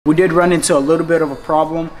We did run into a little bit of a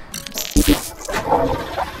problem.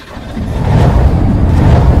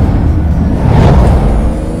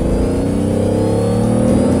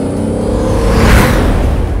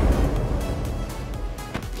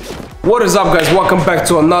 What is up, guys? Welcome back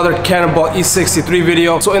to another Cannonball E63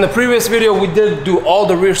 video. So in the previous video we did do all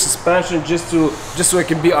the rear suspension just so it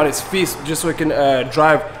can be on its feet, just so it can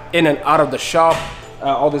drive in and out of the shop,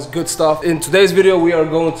 all this good stuff. In today's video we are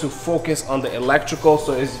going to focus on the electrical.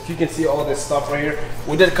 So as you can see, all this stuff right here,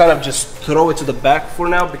 we did kind of just throw it to the back for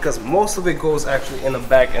now because most of it goes actually in the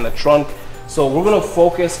back in the trunk. So we're going to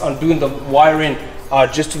focus on doing the wiring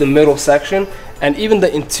just to the middle section. And even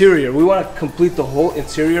the interior, we want to complete the whole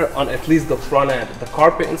interior on at least the front end, the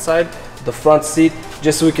carpet inside, the front seat,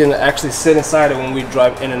 just so we can actually sit inside it when we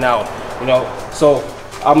drive in and out, you know. So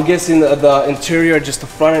I'm guessing the interior, just the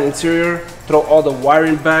front end interior, throw all the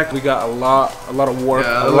wiring back. We got a lot of work.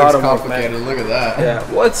 Yeah, a lot of complicated. work, look at that.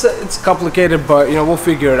 Yeah, well, it's complicated, but you know, we'll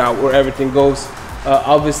figure it out where everything goes.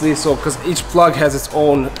 Obviously, so because each plug has its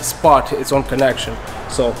own spot, its own connection,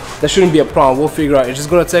 so that shouldn't be a problem. We'll figure out. It's just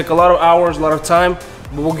gonna take a lot of hours, a lot of time,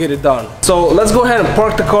 but we'll get it done. So let's go ahead and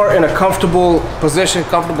park the car in a comfortable position,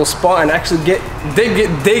 comfortable spot, and actually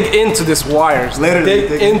dig into this wires. Literally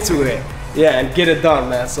dig into it. Yeah, and get it done,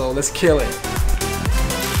 man. So let's kill it.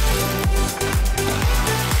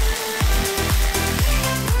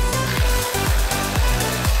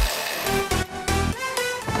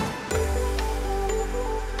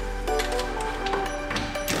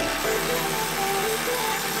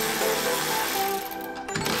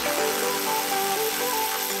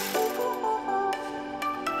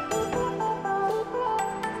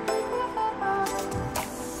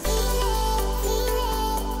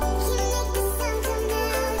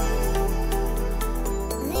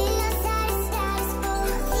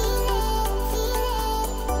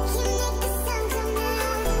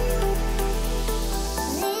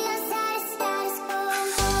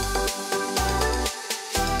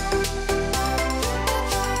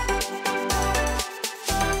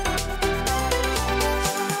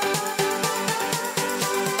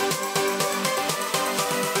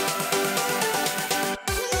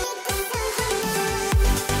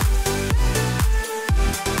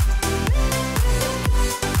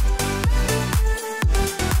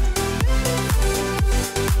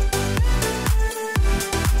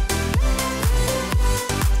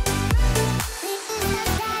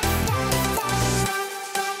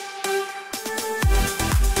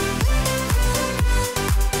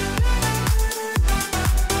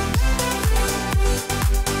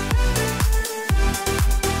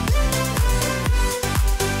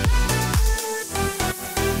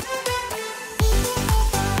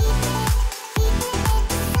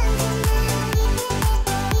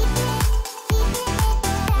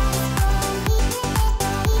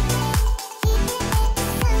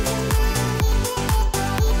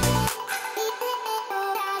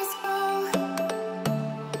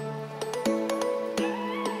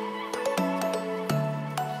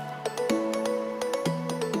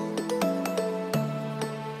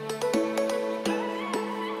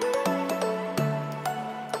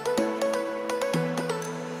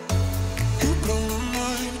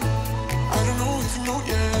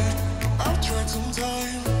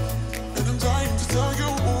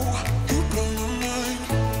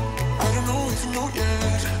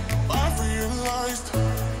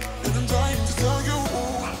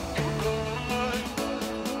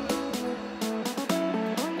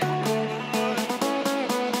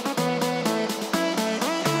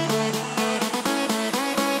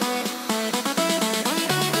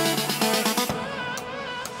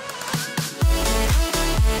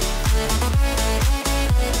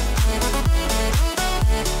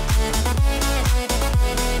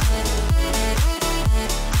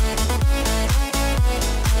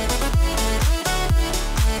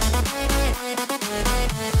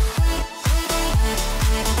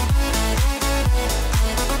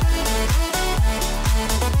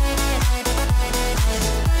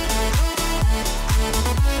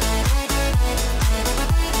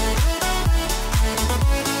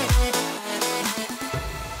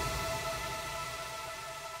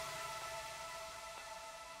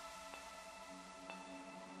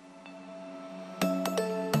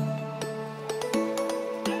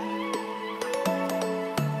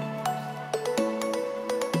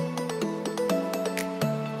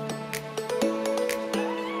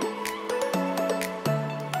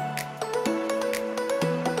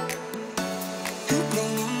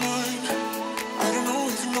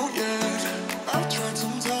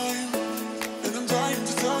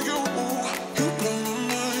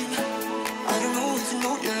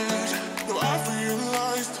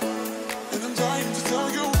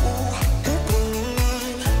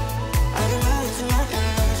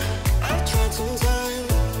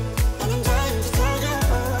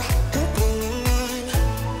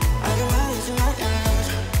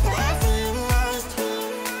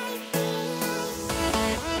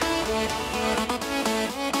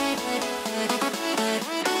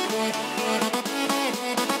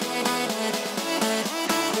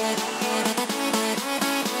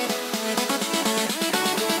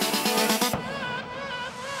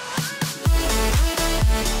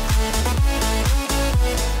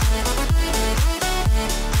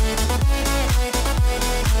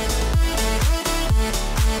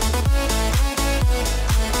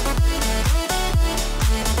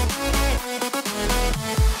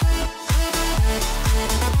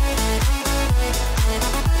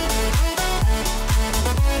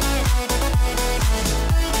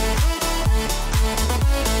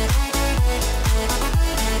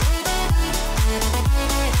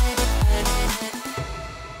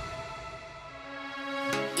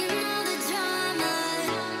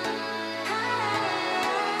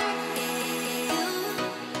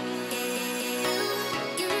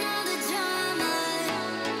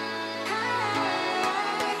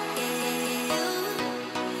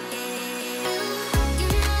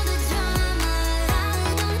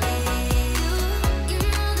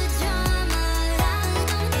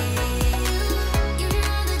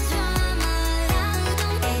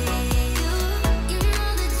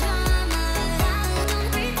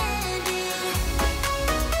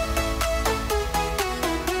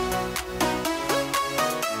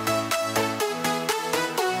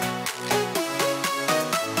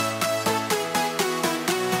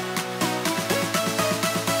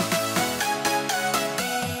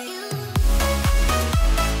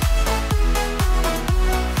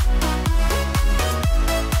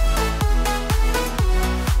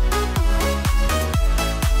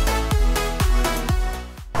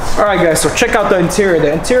 All right guys, so check out the interior.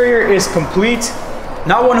 The interior is complete.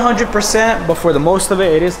 Not 100%, but for the most of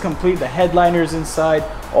it, it is complete. The headliner's inside,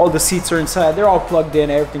 all the seats are inside, they're all plugged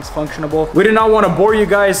in, everything's functionable. We did not want to bore you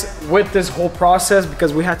guys with this whole process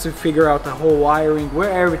because we had to figure out the whole wiring,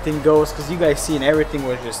 where everything goes, because you guys seen everything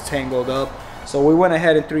was just tangled up. So we went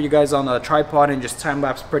ahead and threw you guys on a tripod and just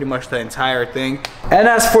time-lapsed pretty much the entire thing. And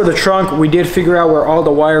as for the trunk, we did figure out where all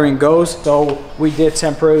the wiring goes. So we did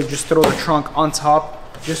temporarily just throw the trunk on top.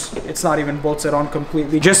 Just, it's not even bolted on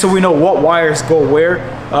completely, just so we know what wires go where.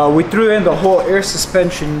 We threw in the whole air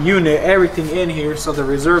suspension unit, everything in here, so the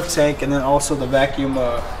reserve tank, and then also the vacuum,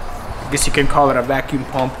 I guess you can call it a vacuum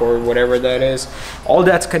pump or whatever that is. All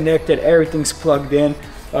that's connected, everything's plugged in.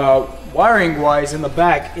 Wiring wise in the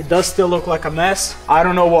back, it does still look like a mess. I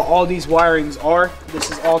don't know what all these wirings are.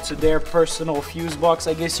 This is all to their personal fuse box,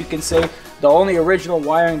 I guess you can say. The only original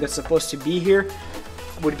wiring that's supposed to be here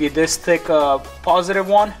would be this thick positive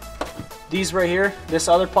one, these right here, this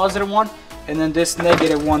other positive one, and then this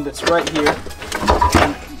negative one that's right here,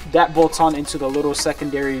 and that bolts on into the little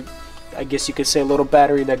secondary, I guess you could say, little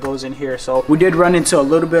battery that goes in here. So we did run into a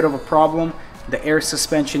little bit of a problem, the air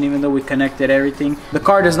suspension, even though we connected everything. The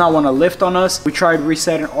car does not want to lift on us. We tried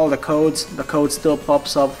resetting all the codes. The code still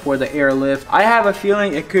pops up for the air lift. I have a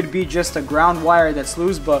feeling it could be just a ground wire that's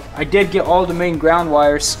loose, but I did get all the main ground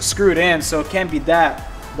wires screwed in, so it can't be that.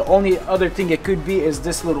 The only other thing it could be is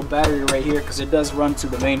this little battery right here, because it does run to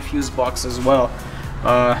the main fuse box as well.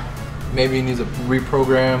 Maybe it needs a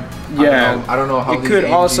reprogram. Yeah, I don't know how it could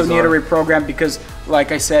also need a reprogram, because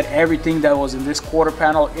like I said, everything that was in this quarter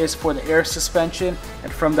panel is for the air suspension.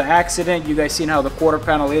 And from the accident, you guys seen how the quarter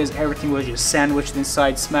panel is, everything was just sandwiched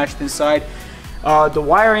inside, smashed inside. The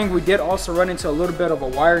wiring, we did also run into a little bit of a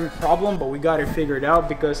wiring problem, but we got it figured out,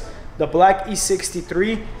 because the black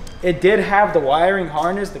E63, it did have the wiring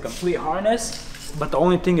harness, the complete harness, but the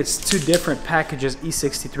only thing, it's two different packages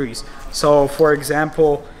E63s. So for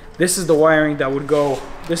example, this is the wiring that would go,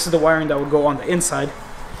 on the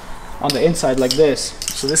inside like this.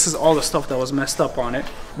 So this is all the stuff that was messed up on it.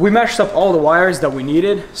 We meshed up all the wires that we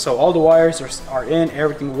needed, so all the wires are in,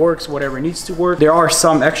 everything works, whatever needs to work. There are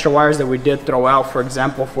some extra wires that we did throw out, for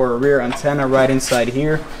example, for a rear antenna right inside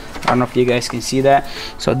here. I don't know if you guys can see that.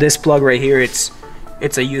 So this plug right here, it's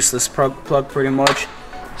a useless plug pretty much.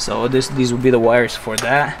 So these would be the wires for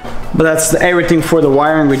that. But that's everything for the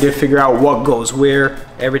wiring. We did figure out what goes where,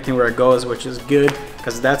 everything where it goes, which is good,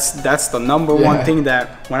 because that's the number one thing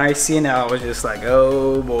that when I seen it, I was just like,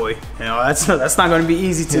 oh boy, you know, that's not going to be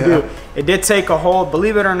easy to do. It did take a whole,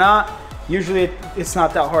 believe it or not, usually it's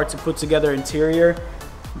not that hard to put together interior.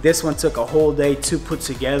 This one took a whole day to put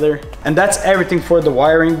together, and that's everything for the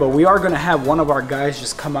wiring. But we are going to have one of our guys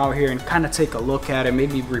just come out here and kind of take a look at it,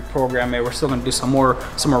 maybe reprogram it. We're still going to do some more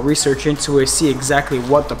research into it, see exactly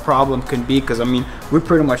what the problem can be, because I mean, we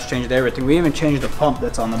pretty much changed everything. We even changed the pump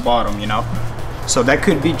that's on the bottom, you know. So that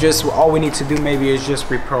could be just all we need to do, maybe, is just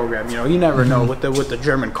reprogram. You know, you never know with the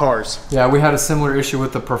German cars. Yeah, we had a similar issue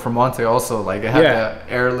with the Performante also. Like it had the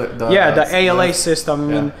air lift. The ALA system.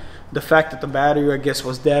 I mean, the fact that the battery, I guess,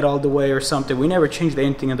 was dead all the way or something. We never changed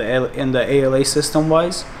anything in the ALA system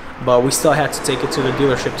wise, but we still had to take it to the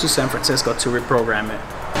dealership to San Francisco to reprogram it.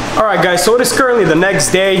 All right, guys, so it is currently the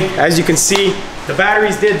next day. As you can see, the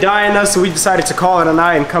batteries did die on us, so we decided to call it a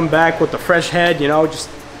night and come back with a fresh head, you know, just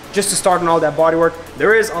to start on all that body work.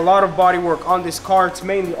 There is a lot of body work on this car. It's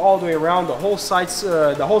mainly all the way around. The whole side is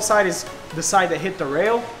the side that hit the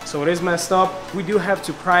rail, so it is messed up. We do have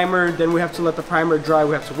to primer, then we have to let the primer dry.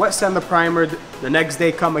 We have to wet sand the primer. The next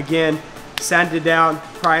day come again, sand it down,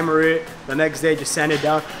 primer it. The next day just sand it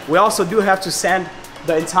down. We also do have to sand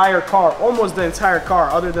the entire car, almost the entire car,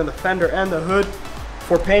 other than the fender and the hood,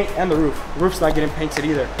 for paint, and the roof. The roof's not getting painted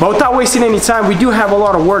either. But without wasting any time, we do have a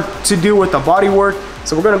lot of work to do with the body work,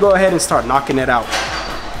 so we're gonna go ahead and start knocking it out.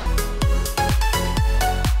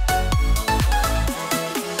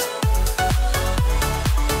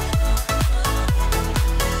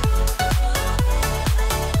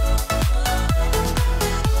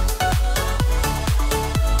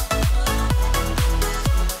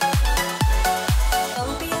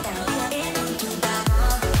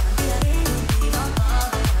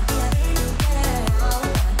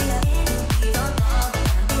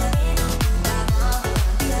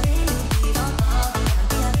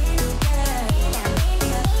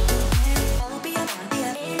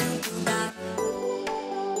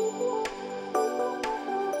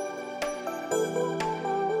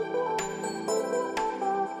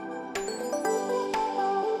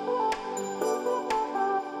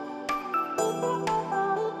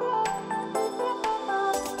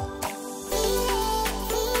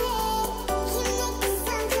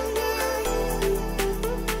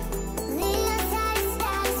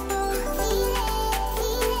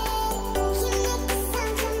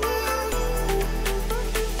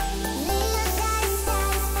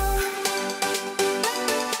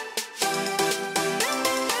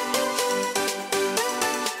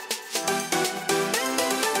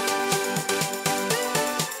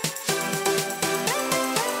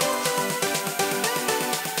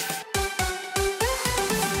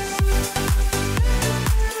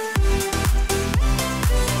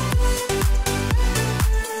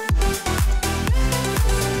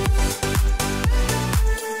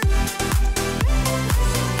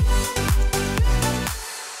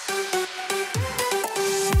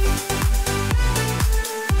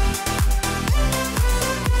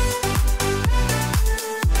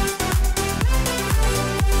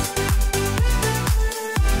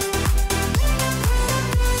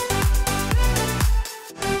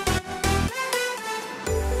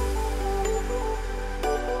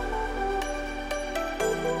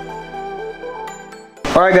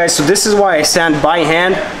 Alright guys, so this is why I sand by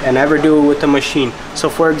hand and never do it with the machine. So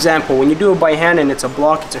for example, when you do it by hand and it's a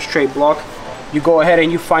block, it's a straight block, you go ahead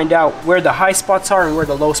and you find out where the high spots are and where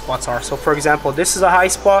the low spots are. So for example, this is a high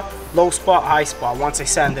spot, low spot, high spot, once I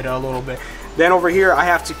sanded it a little bit. Then over here, I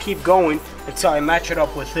have to keep going until I match it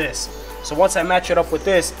up with this. So once I match it up with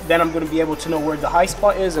this, then I'm gonna be able to know where the high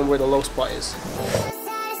spot is and where the low spot is.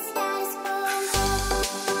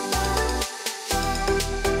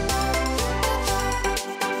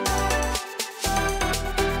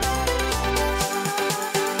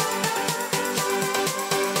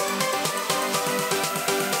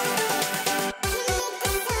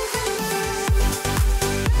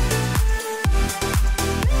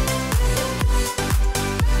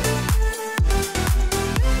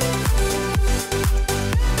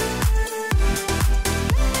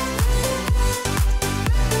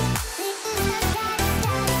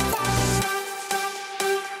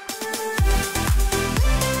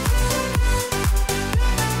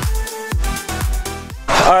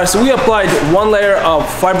 Alright, so we applied one layer of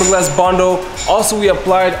fiberglass Bondo. Also, we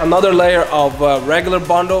applied another layer of regular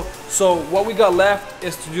Bondo. So what we got left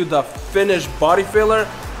is to do the finished body filler,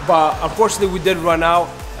 but unfortunately we did run out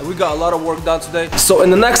and we got a lot of work done today. So in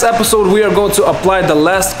the next episode, we are going to apply the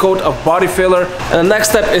last coat of body filler. And the next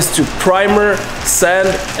step is to primer, sand,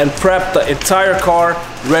 and prep the entire car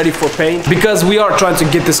ready for paint, because we are trying to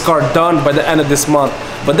get this car done by the end of this month.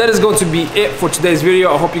 But that is going to be it for today's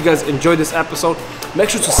video. I hope you guys enjoyed this episode. Make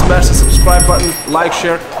sure to smash the subscribe button, like,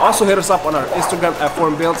 share. Also hit us up on our Instagram at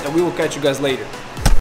Foreign Builds, and we will catch you guys later.